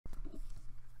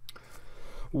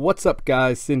What's up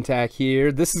guys, Syntac here.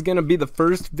 This is gonna be the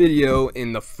first video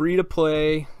in the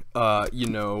free-to-play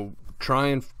try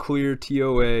and clear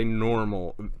TOA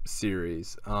normal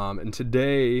series, and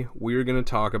today we're gonna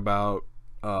talk about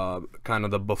kind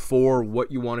of the before,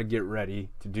 what you want to get ready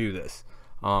to do this.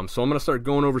 So I'm gonna start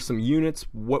going over some units,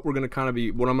 what I'm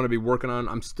gonna be working on.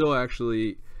 I'm still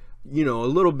actually a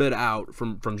little bit out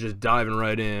from just diving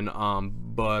right in,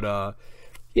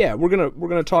 yeah, we're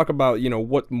gonna talk about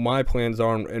what my plans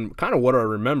are and kind of what I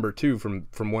remember too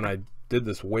from when I did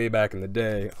this way back in the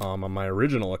day on my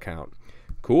original account.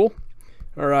 Cool.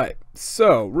 All right.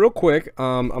 So real quick, what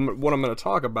I'm gonna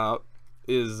talk about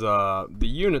is the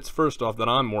units first off that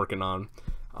I'm working on,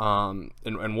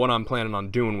 and what I'm planning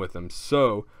on doing with them.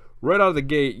 So right out of the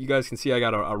gate, you guys can see I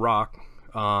got a rock,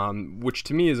 which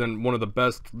to me is one of the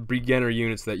best beginner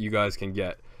units that you guys can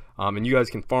get, and you guys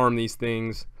can farm these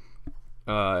things.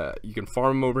 You can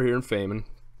farm them over here in Feynman,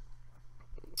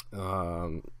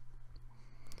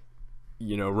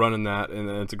 running that, and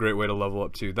then it's a great way to level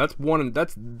up too. That's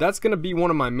going to be one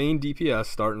of my main DPS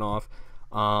starting off,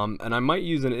 and I might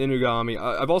use an Inugami.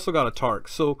 I've also got a Tark.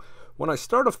 So when I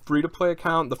start a free-to-play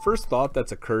account, the first thought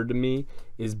that's occurred to me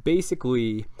is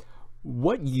basically,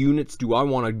 what units do I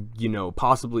want to,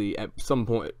 possibly at some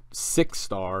point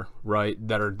 6-star, right,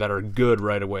 that are good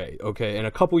right away. Okay, and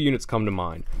a couple units come to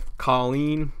mind.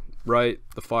 Colleen, right,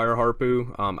 the Fire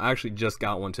Harpoo. I actually just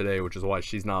got one today, which is why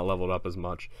she's not leveled up as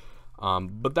much.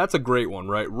 But that's a great one,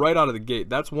 right out of the gate.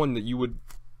 That's one that you would,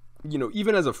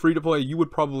 even as a free-to-play, you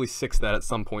would probably 6 that at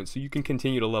some point, so you can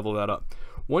continue to level that up.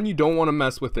 One you don't want to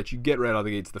mess with that you get right out of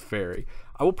the gate's the Fairy.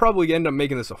 I will probably end up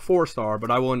making this a 4-star,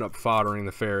 but I will end up foddering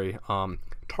the Fairy.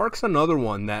 Tark's another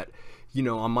one that,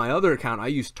 on my other account, I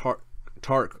use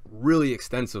Tark really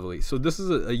extensively. So this is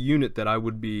a unit that I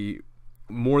would be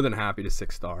more than happy to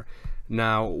 6-star.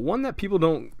 Now, one that people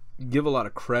don't give a lot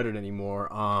of credit anymore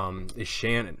is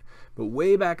Shannon. But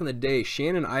way back in the day,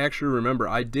 Shannon, I actually remember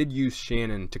I did use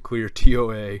Shannon to clear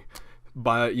TOA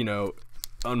by,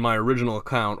 on my original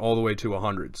account all the way to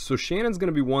 100. So Shannon's going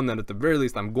to be one that at the very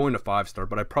least I'm going to 5-star,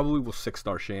 but I probably will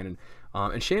 6-star Shannon.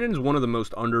 And Shannon is one of the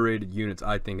most underrated units,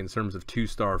 I think, in terms of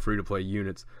 2-star free-to-play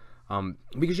units,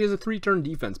 because she has a 3-turn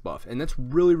defense buff, and that's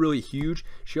really, really huge.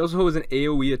 She also has an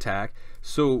AoE attack,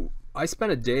 so I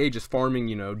spent a day just farming,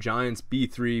 Giants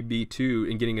B3, B2,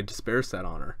 and getting a Despair set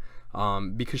on her.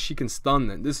 Because she can stun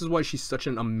them. This is why she's such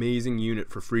an amazing unit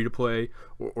for free-to-play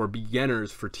or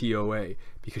beginners for TOA,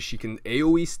 because she can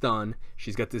AoE stun.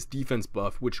 She's got this defense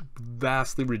buff, which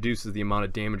vastly reduces the amount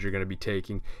of damage you're going to be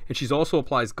taking, and she's also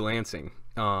applies glancing,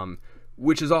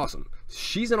 which is awesome.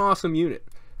 She's an awesome unit.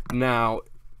 Now,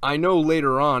 I know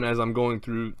later on as I'm going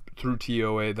through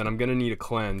TOA that I'm going to need a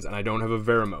cleanse, and I don't have a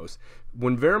Veramos.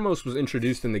 When Veramos was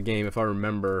introduced in the game, if I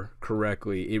remember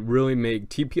correctly, it really made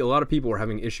a lot of people were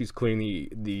having issues clearing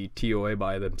the TOA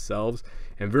by themselves,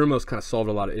 and Veramos kind of solved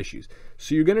a lot of issues.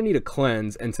 So you're going to need a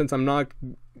cleanse, and since I'm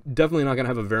definitely not going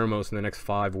to have a Veramos in the next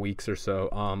 5 weeks or so,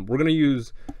 we're going to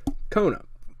use Kona.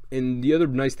 And the other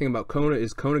nice thing about Kona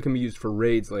is Kona can be used for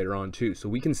raids later on too, so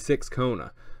we can 6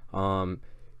 Kona.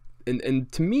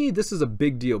 And to me, this is a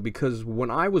big deal, because when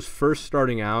I was first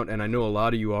starting out, and I know a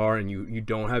lot of you are, and you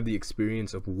don't have the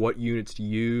experience of what units to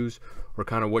use or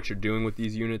kind of what you're doing with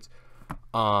these units,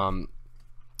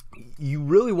 you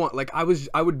really want, like, I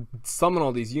would summon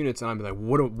all these units and I'd be like,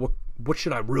 what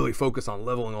should I really focus on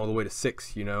leveling all the way to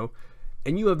 6,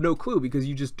 and you have no clue because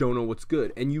you just don't know what's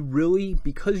good. And you really,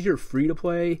 because you're free to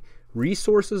play,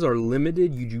 resources are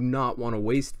limited, you do not want to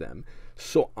waste them.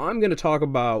 So I'm going to talk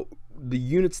about the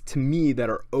units to me that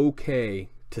are okay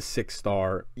to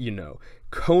 6-star.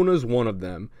 Kona's one of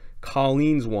them,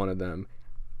 Colleen's one of them.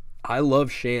 I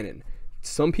love Shannon.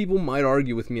 Some people might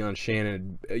argue with me on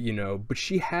Shannon, but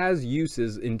she has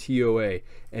uses in TOA,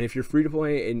 and if you're free to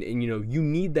play and you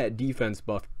need that defense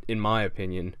buff, in my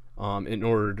opinion, in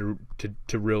order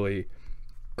to really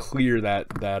clear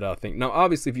that thing. Now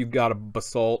obviously if you've got a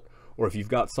Basalt or if you've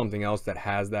got something else that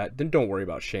has that, then don't worry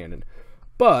about Shannon.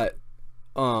 But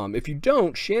if you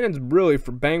don't, Shannon's really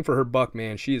for bang for her buck,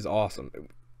 man. She is awesome.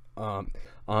 And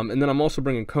then I'm also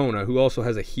bringing Kona, who also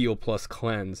has a heal plus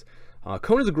cleanse.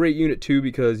 Kona's a great unit too,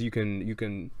 because you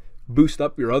can boost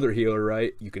up your other healer,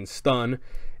 right? You can stun.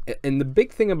 And the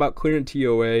big thing about clearing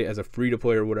TOA as a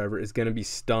free-to-play or whatever is going to be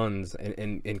stuns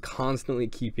and constantly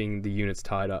keeping the units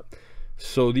tied up.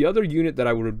 So the other unit that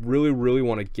I would really, really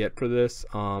want to get for this,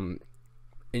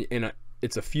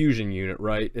 it's a fusion unit,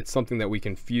 right? It's something that we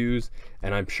can fuse,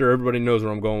 and I'm sure everybody knows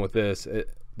where I'm going with this.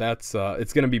 It's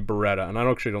going to be Beretta, and I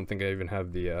actually don't think I even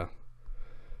have the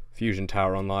fusion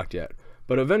tower unlocked yet.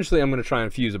 But eventually I'm going to try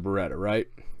and fuse a Beretta, right?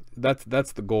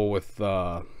 that's the goal with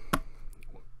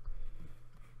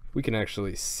we can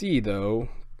actually see though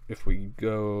if we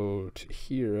go to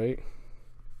here, right?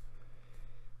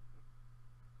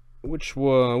 Which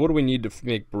one? What do we need to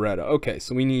make Beretta? Okay,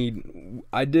 so we need,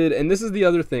 and this is the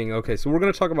other thing. Okay, so we're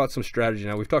going to talk about some strategy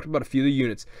now. We've talked about a few of the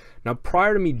units. Now,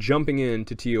 prior to me jumping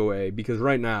into TOA, because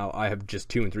right now I have just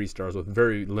 2 and 3 stars with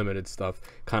very limited stuff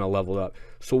kind of leveled up.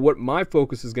 So what my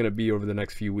focus is going to be over the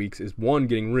next few weeks is 1,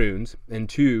 getting runes, and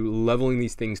 2, leveling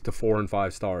these things to 4 and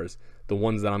 5 stars, the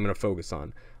ones that I'm going to focus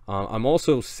on. I'm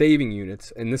also saving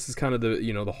units, and this is kind of the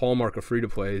the hallmark of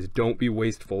free-to-play is don't be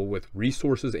wasteful with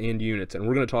resources and units, and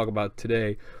we're going to talk about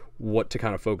today what to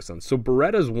kind of focus on. So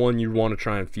Beretta is one you want to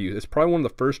try and fuse. It's probably one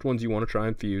of the first ones you want to try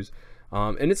and fuse,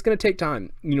 and it's going to take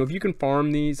time. If you can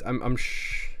farm these,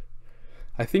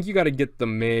 I think you got to get the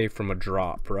May from a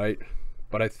drop, right?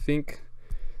 But I think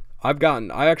I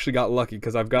actually got lucky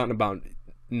because I've gotten about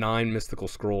 9 mystical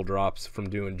scroll drops from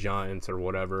doing giants or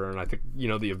whatever, and I think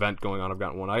the event going on, I've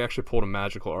gotten one. I actually pulled a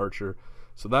magical archer,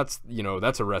 so that's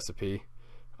that's a recipe.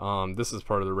 This is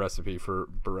part of the recipe for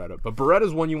Beretta, but Beretta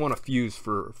is one you want to fuse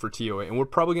for TOA, and we're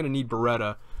probably going to need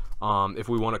Beretta if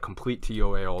we want to complete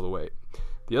TOA all the way.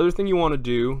 The other thing you want to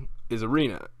do is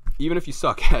arena, even if you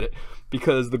suck at it,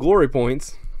 because the glory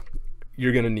points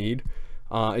you're going to need,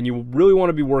 and you really want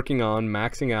to be working on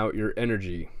maxing out your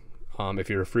energy if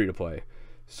you're a free to play.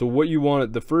 So what you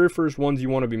want, the very first ones you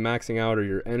want to be maxing out are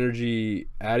your energy,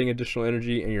 adding additional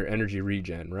energy, and your energy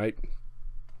regen, right?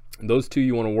 And those 2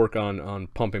 you want to work on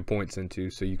pumping points into,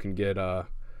 so you can get, I'm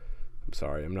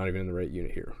sorry, I'm not even in the right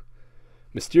unit here.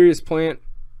 Mysterious Plant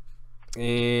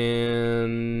and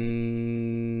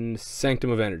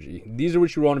Sanctum of Energy. These are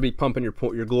what you want to be pumping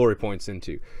your glory points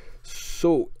into.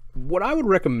 So what I would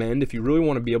recommend if you really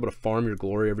want to be able to farm your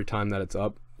glory every time that it's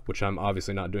up, which I'm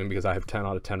obviously not doing because I have 10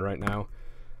 out of 10 right now,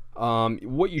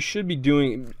 what you should be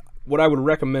doing, what I would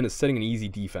recommend is setting an easy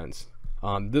defense,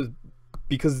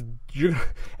 because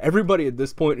everybody at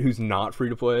this point who's not free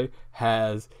to play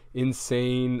has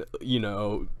insane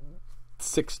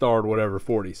 6-starred whatever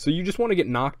 40, so you just want to get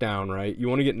knocked down, right? You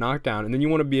want to get knocked down, and then you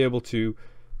want to be able to,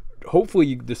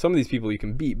 hopefully some of these people you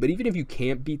can beat, but even if you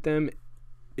can't beat them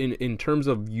in terms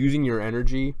of using your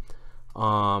energy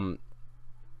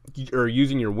or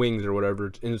using your wings or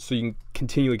whatever, and so you can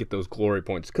continually get those glory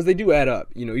points, because they do add up,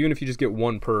 even if you just get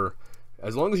 1 per,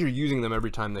 as long as you're using them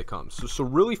every time they come. So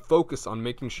really focus on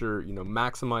making sure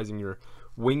maximizing your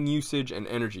wing usage and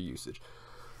energy usage.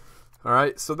 All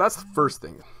right, so that's the first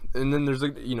thing. And then there's a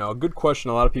good question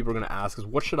a lot of people are going to ask is,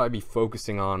 what should I be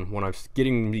focusing on when I'm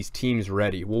getting these teams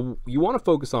ready? Well, you want to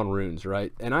focus on runes,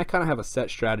 right? And I kind of have a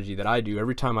set strategy that I do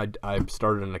every time I've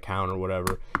started an account or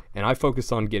whatever, and I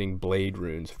focus on getting blade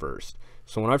runes first.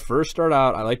 So when I first start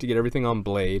out, I like to get everything on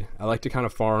blade. I like to kind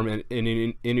of farm in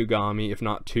Inugami, if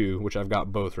not 2, which I've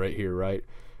got both right here, right?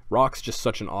 Rock's just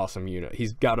such an awesome unit.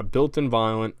 He's got a built-in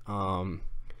violent,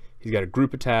 he's got a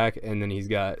group attack, and then he's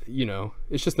got,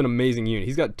 it's just an amazing unit.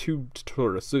 He's got 2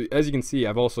 tourists. So as you can see,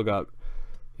 I've also got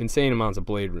insane amounts of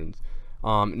blade runes.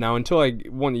 Now until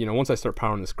once I start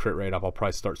powering this crit rate up, I'll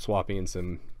probably start swapping in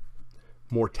some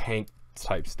more tank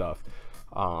type stuff.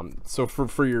 So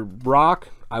for your rock,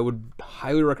 I would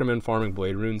highly recommend farming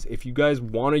blade runes. If you guys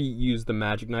want to use the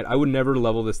magic knight, I would never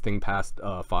level this thing past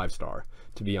 5-star,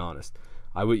 to be honest.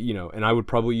 I would, and I would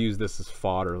probably use this as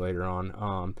fodder later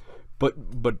on. But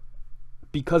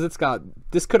because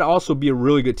this could also be a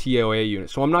really good TOA unit.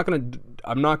 So I'm not gonna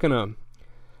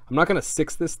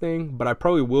 6 this thing, but I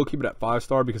probably will keep it at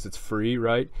 5-star because it's free,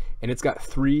 right? And it's got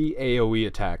 3 AoE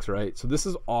attacks, right? So this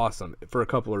is awesome for a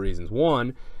couple of reasons.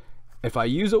 One, if I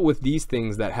use it with these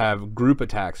things that have group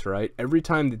attacks, right? Every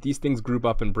time that these things group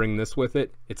up and bring this with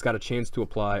it, it's got a chance to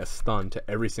apply a stun to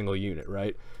every single unit,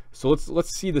 right? So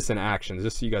let's see this in action,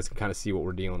 just so you guys can kind of see what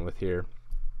we're dealing with here.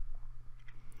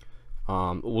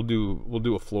 We'll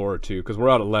do a floor or 2 because we're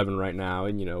at 11 right now,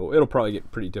 and it'll probably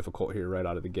get pretty difficult here right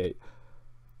out of the gate.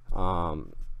 So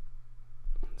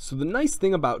the nice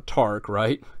thing about Tark,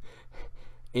 right,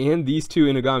 and these 2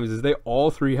 Inugamis is they all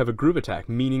 3 have a group attack,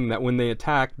 meaning that when they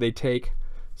attack, they take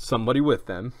somebody with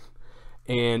them,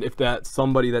 and if that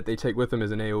somebody that they take with them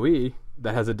is an AoE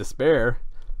that has a despair,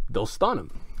 they'll stun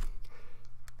him.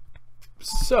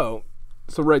 So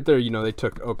right there, they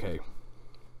took, okay.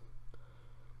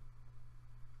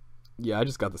 Yeah, I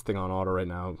just got this thing on auto right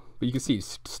now, but you can see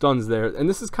stuns there, and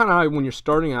this is kind of how when you're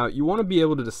starting out, you want to be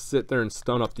able to just sit there and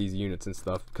stun up these units and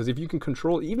stuff, because if you can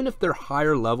control, even if they're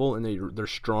higher level and they're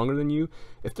stronger than you,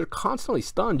 if they're constantly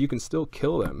stunned, you can still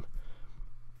kill them.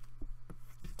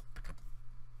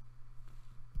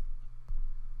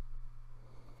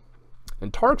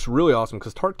 And Tark's really awesome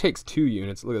because Tark takes 2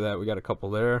 units. Look at that, we got a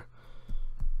couple there.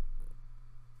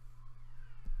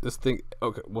 This thing,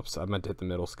 okay, whoops, I meant to hit the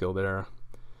middle skill there.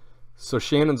 So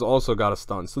Shannon's also got a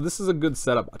stun. So this is a good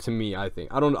setup to me, I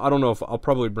think. I don't know if I'll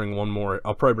probably bring one more.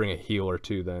 I'll probably bring a heal or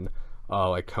 2 then,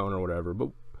 like cone or whatever. But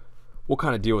we'll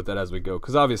kind of deal with that as we go,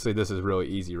 because obviously this is really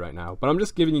easy right now. But I'm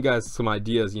just giving you guys some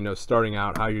ideas, you know, starting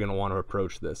out how you're going to want to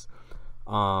approach this.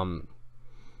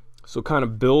 So kind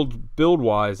of build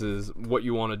wise is what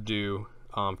you want to do.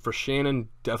 For Shannon,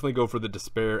 definitely go for the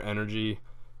Despair Energy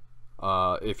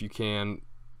if you can,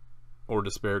 or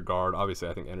Despair Guard. Obviously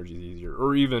I think energy is easier,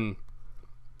 or even,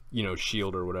 you know,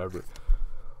 shield or whatever.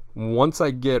 Once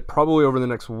I get, probably over the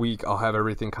next week, I'll have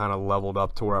everything kind of leveled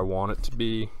up to where I want it to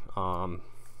be.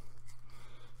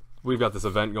 We've got this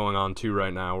event going on too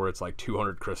right now where it's like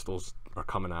 200 crystals are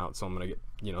coming out, so I'm gonna get,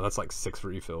 you know, that's like 6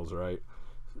 refills, right?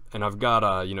 And I've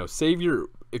got you know, save your,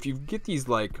 if you get these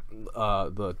like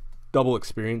the double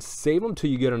experience, save them till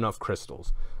you get enough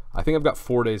crystals. I think I've got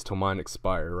 4 days till mine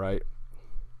expire, right?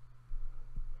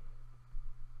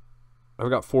 I've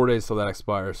got 4 days till that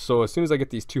expires. So as soon as I get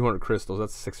these 200 crystals,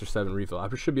 that's 6 or 7 refill. I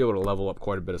should be able to level up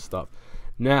quite a bit of stuff.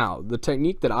 Now, the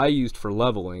technique that I used for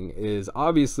leveling is,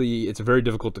 obviously it's very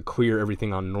difficult to clear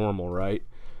everything on normal, right?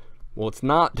 Well, it's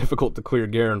not difficult to clear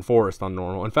Garen Forest on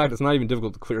normal. In fact, it's not even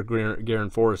difficult to clear Garen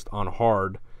Forest on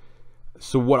hard.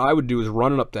 So what I would do is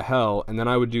run it up to hell, and then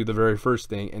I would do the very first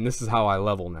thing, and this is how I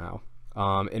level now.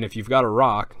 And if you've got a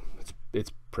rock,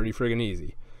 it's pretty friggin'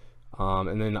 easy.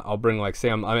 And then I'll bring, like, say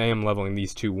I am leveling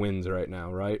these 2 wins right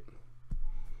now, right?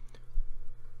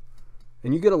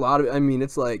 And you get a lot of, I mean,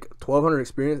 it's like 1200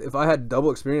 experience. If I had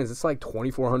double experience, it's like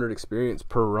 2400 experience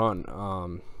per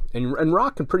run. And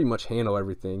rock can pretty much handle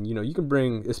everything. You know, you can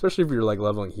bring, especially if you're like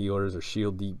leveling healers or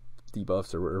shield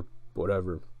debuffs or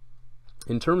whatever.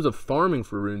 In terms of farming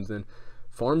for runes, then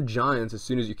farm giants as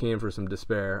soon as you can for some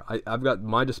despair. I've got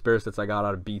my despair sets I got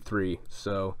out of B3,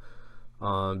 so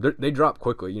they drop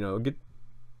quickly. You know,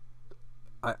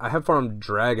 I have farmed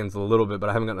dragons a little bit, but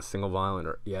I haven't gotten a single violent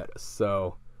yet.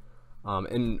 So,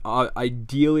 and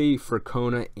ideally for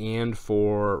Kona and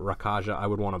for Rakaja, I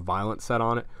would want a violent set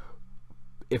on it.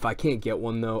 If I can't get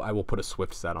one though, I will put a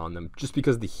swift set on them, just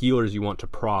because the healers you want to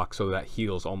proc, so that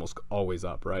heals almost always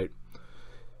up, right?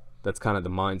 That's kind of the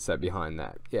mindset behind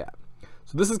that. Yeah.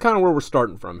 So this is kind of where we're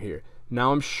starting from here.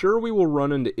 Now I'm sure we will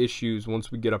run into issues once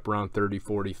we get up around 30,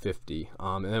 40, 50,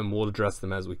 and then we'll address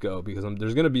them as we go, because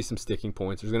there's going to be some sticking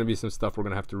points. There's going to be some stuff we're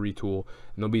going to have to retool,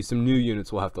 and there'll be some new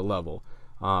units we'll have to level.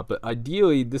 But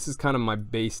ideally, this is kind of my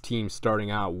base team starting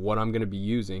out, what I'm going to be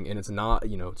using, and it's not,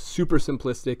 you know, super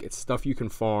simplistic. It's stuff you can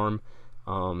farm.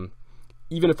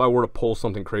 Even if I were to pull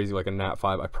something crazy like a Nat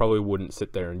 5, I probably wouldn't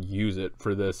sit there and use it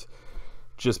for this,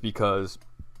 just because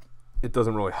it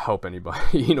doesn't really help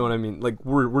anybody. You know what I mean? Like,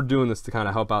 we're doing this to kind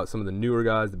of help out some of the newer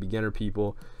guys, the beginner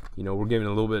people. You know, we're giving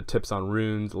a little bit of tips on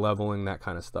runes, leveling, that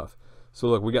kind of stuff. So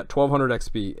look, we got 1200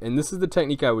 XP, and this is the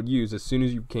technique I would use as soon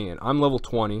as you can. I'm level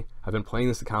 20. I've been playing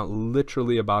this account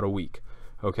literally about a week,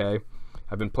 okay?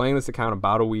 I've been playing this account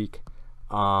about a week,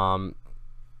 yeah,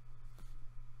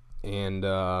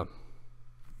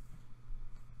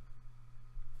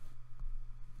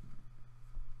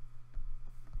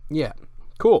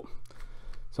 cool.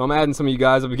 So I'm adding some of you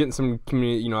guys. I'll be getting some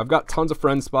community, you know, I've got tons of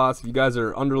friend spots. If you guys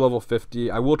are under level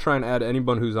 50, I will try and add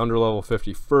anyone who's under level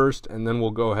 50 first, and then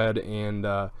we'll go ahead and,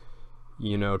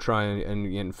 you know, try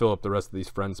and fill up the rest of these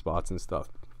friend spots and stuff.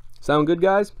 Sound good,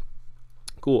 guys?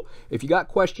 Cool. If you got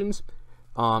questions,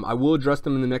 I will address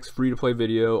them in the next free-to-play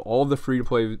video. All of the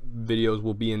free-to-play videos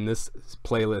will be in this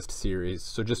playlist series,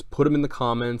 so just put them in the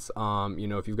comments, you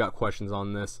know, if you've got questions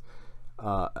on this.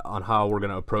 On how we're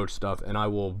going to approach stuff, and I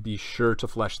will be sure to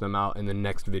flesh them out in the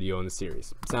next video in the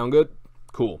series. Sound good?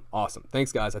 Cool. Awesome.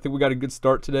 Thanks, guys. I think we got a good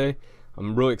start today.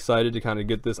 I'm really excited to kind of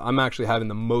get this. I'm actually having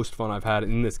the most fun I've had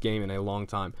in this game in a long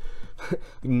time.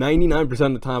 99%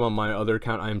 of the time on my other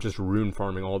account, I am just rune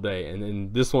farming all day, and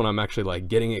in this one, I'm actually like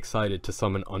getting excited to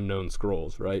summon unknown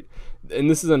scrolls, right? And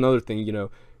this is another thing, you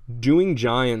know, doing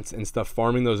giants and stuff,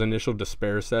 farming those initial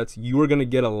despair sets, you are going to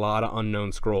get a lot of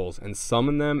unknown scrolls, and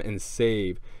summon them and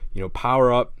save, you know,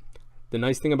 power up. The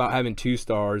nice thing about having 2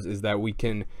 stars is that we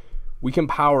can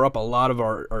power up a lot of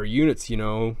our units, you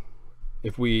know.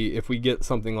 If we get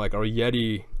something like our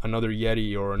Yeti, another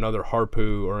Yeti, or another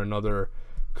Harpoo, or another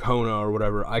Kona, or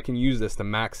whatever, I can use this to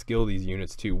max skill these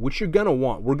units too, which you're gonna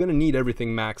want. We're gonna need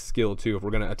everything max skill too if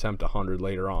we're gonna attempt 100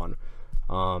 later on.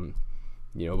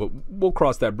 You know, but we'll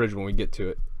cross that bridge when we get to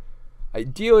it.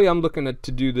 Ideally, I'm looking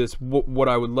to do this. What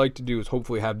I would like to do is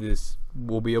hopefully have this,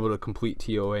 we'll be able to complete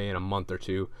TOA in a month or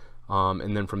 2,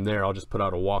 and then from there I'll just put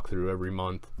out a walkthrough every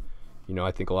month, you know,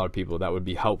 I think a lot of people that would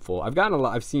be helpful.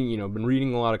 I've seen, you know, been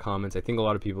reading a lot of comments. I think a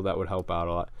lot of people that would help out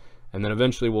a lot. And then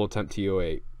eventually we'll attempt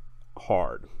TOA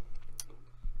hard.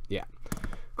 Yeah.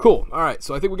 Cool. All right.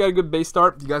 So I think we got a good base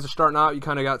start. You guys are starting out. You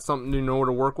kind of got something to know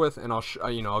to work with, and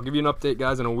I'll give you an update,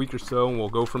 guys, in a week or so, and we'll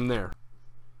go from there.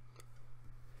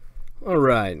 All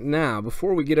right. Now,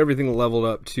 before we get everything leveled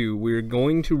up too, we're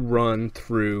going to run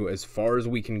through as far as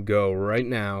we can go right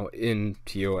now in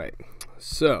TOA.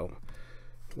 So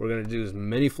we're going to do as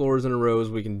many floors in a row as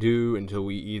we can do until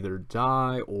we either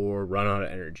die or run out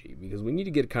of energy, because we need to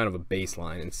get kind of a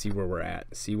baseline and see where we're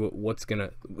at, see what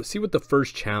the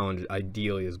first challenge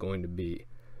ideally is going to be.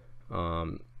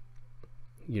 You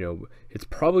know, it's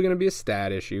probably going to be a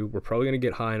stat issue. We're probably going to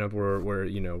get high enough where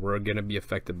you know, we're going to be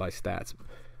affected by stats.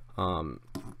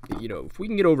 You know, if we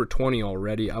can get over 20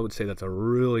 already, I would say that's a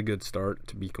really good start,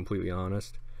 to be completely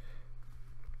honest.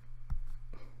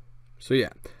 So yeah,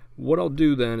 what I'll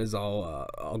do then is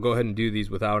I'll go ahead and do these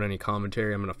without any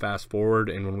commentary. I'm going to fast forward,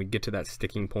 and when we get to that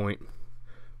sticking point,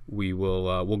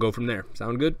 we'll go from there.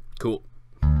 Sound good? Cool.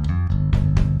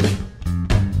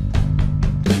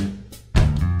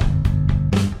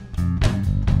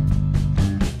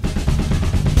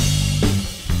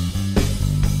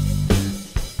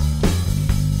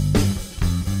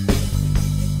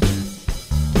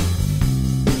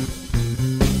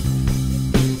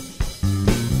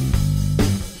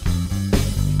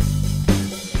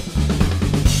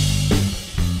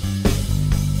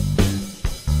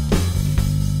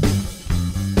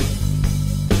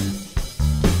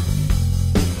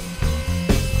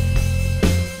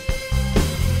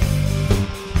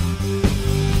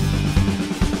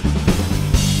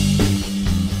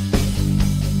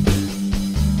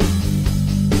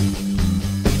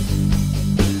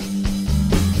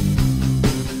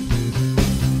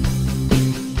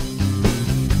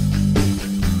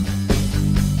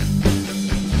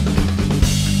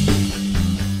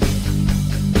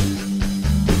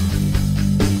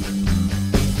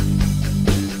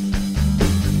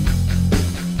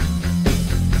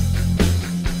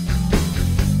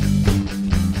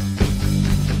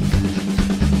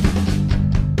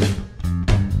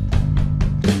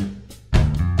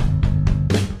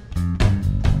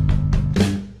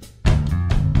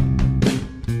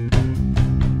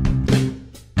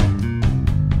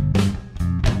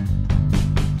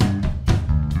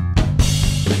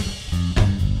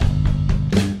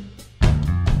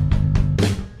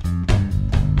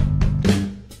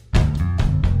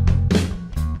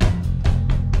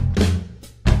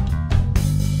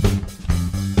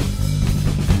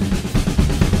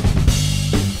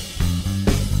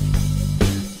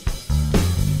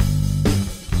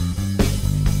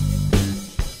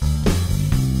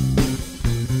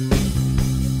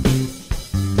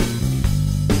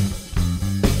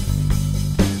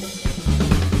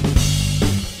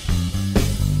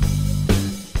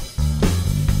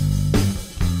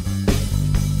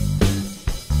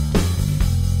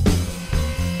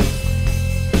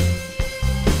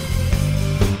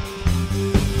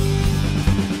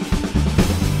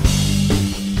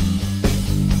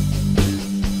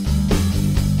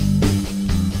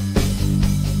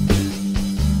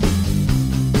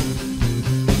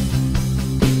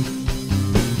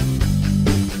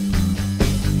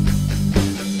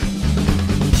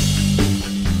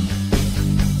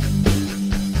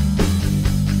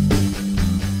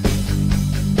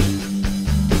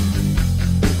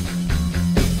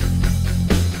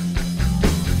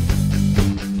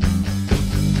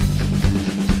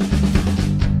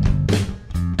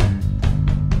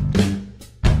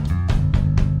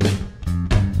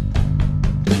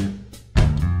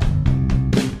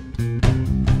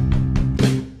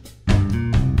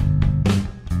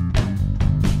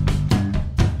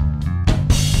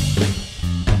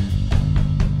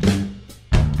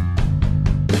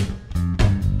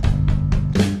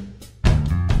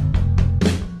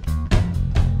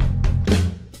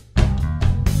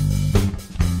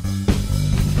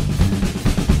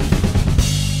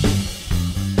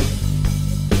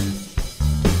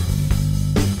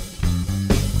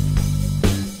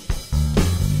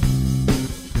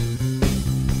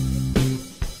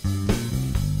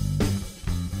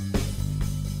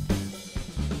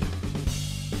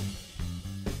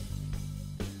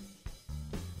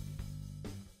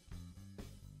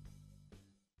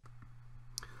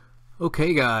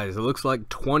 Okay guys, it looks like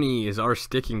 20 is our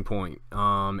sticking point.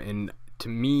 And to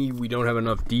me, we don't have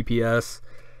enough DPS.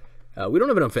 We don't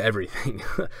have enough of everything.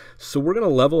 So we're going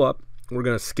to level up, we're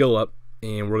going to skill up,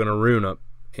 and we're going to rune up,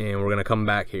 and we're going to come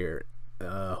back here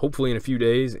hopefully in a few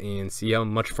days and see how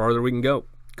much farther we can go.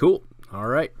 Cool. All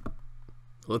right.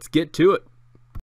 Let's get to it.